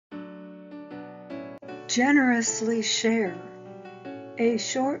generously share a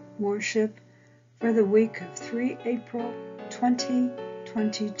short worship for the week of 3 April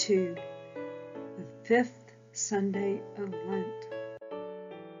 2022, the fifth Sunday of Lent.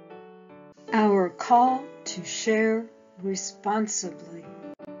 Our call to share responsibly.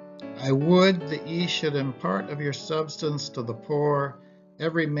 I would that ye should impart of your substance to the poor,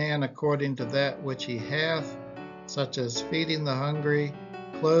 every man according to that which he hath, such as feeding the hungry,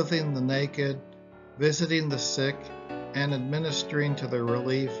 clothing the naked, visiting the sick, and administering to their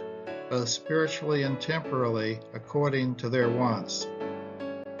relief, both spiritually and temporally, according to their wants.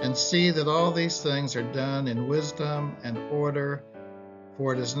 And see that all these things are done in wisdom and order,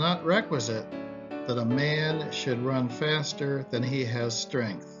 for it is not requisite that a man should run faster than he has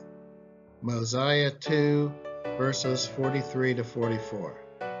strength. Mosiah 2, verses 43 to 44.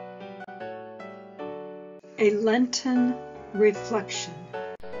 A Lenten reflection.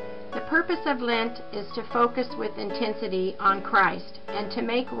 The purpose of Lent is to focus with intensity on Christ and to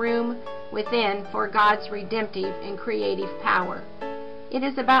make room within for God's redemptive and creative power. It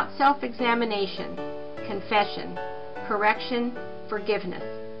is about self-examination, confession, correction, forgiveness.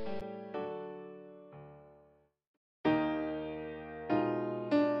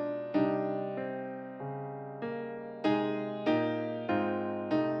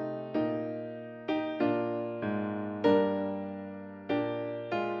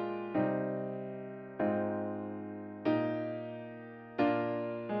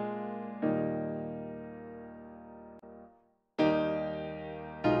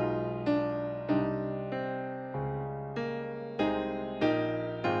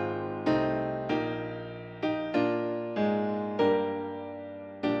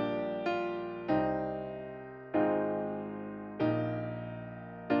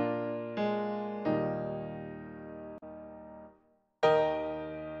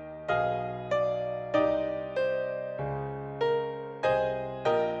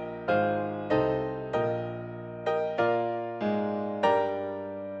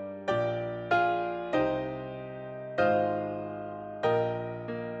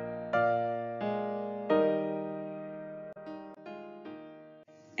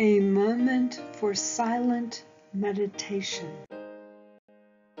 A moment for silent meditation.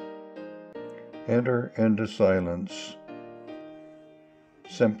 Enter into silence.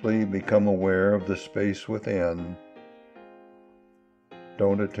 Simply become aware of the space within.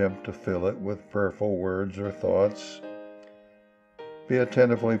 Don't attempt to fill it with prayerful words or thoughts. Be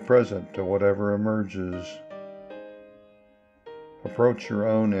attentively present to whatever emerges. Approach your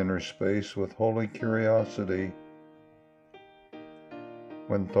own inner space with holy curiosity.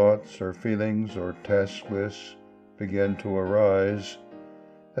 When thoughts or feelings or task lists begin to arise,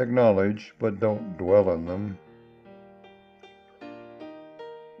 acknowledge but don't dwell on them.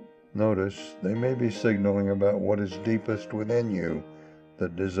 Notice they may be signaling about what is deepest within you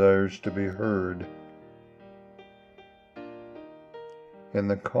that desires to be heard. In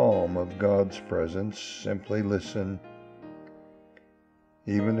the calm of God's presence, simply listen.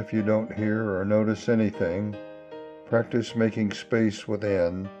 Even if you don't hear or notice anything, practice making space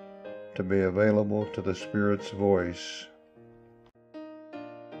within to be available to the Spirit's voice.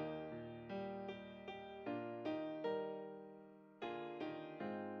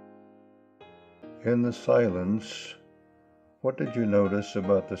 In the silence, what did you notice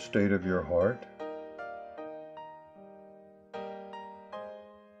about the state of your heart?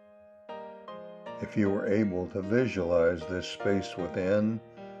 If you were able to visualize this space within,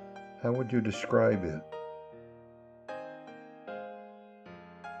 how would you describe it?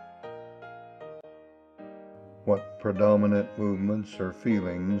 What predominant movements or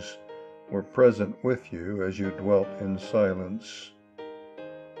feelings were present with you as you dwelt in silence?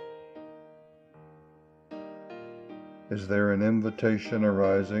 Is there an invitation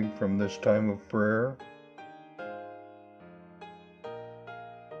arising from this time of prayer?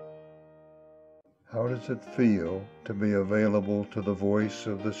 How does it feel to be available to the voice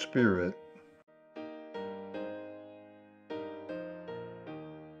of the Spirit?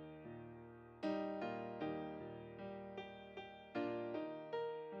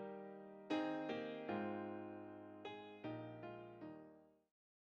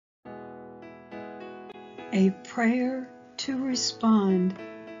 A prayer to respond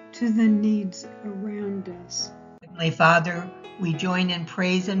to the needs around us. Heavenly Father, we join in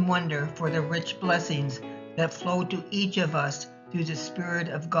praise and wonder for the rich blessings that flow to each of us through the Spirit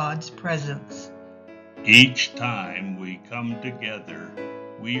of God's presence. Each time we come together,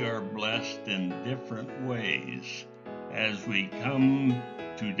 we are blessed in different ways. As we come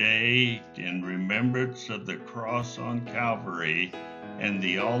today in remembrance of the cross on Calvary and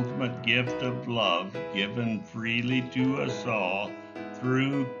the ultimate gift of love given freely to us all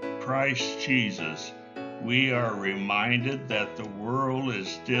through Christ Jesus, we are reminded that the world is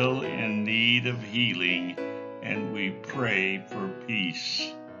still in need of healing, and we pray for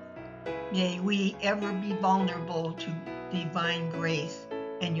peace. May we ever be vulnerable to divine grace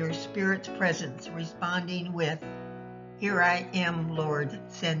and your Spirit's presence, responding with, "Here I am, Lord,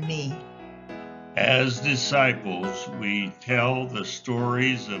 send me." As disciples, we tell the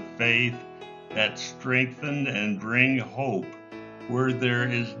stories of faith that strengthen and bring hope where there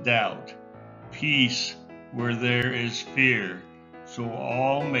is doubt, peace where there is fear, so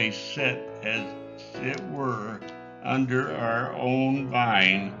all may sit as it were under our own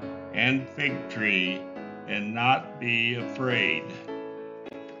vine and fig tree and not be afraid.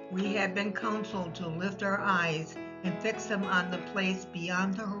 We have been counseled to lift our eyes and fix them on the place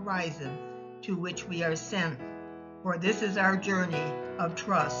beyond the horizon to which we are sent. For this is our journey of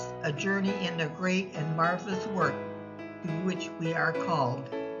trust, a journey in the great and marvelous work to which we are called.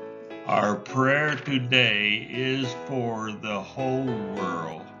 Our prayer today is for the whole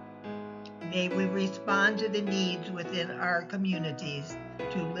world. May we respond to the needs within our communities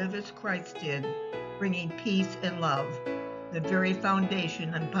to live as Christ did, bringing peace and love, the very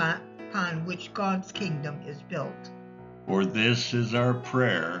foundation upon which God's kingdom is built. For this is our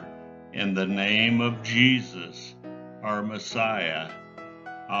prayer in the name of Jesus, our Messiah.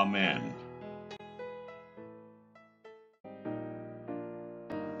 Amen.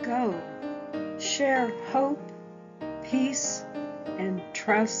 Go, share hope, peace, and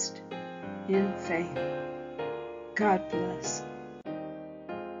trust in faith. God bless.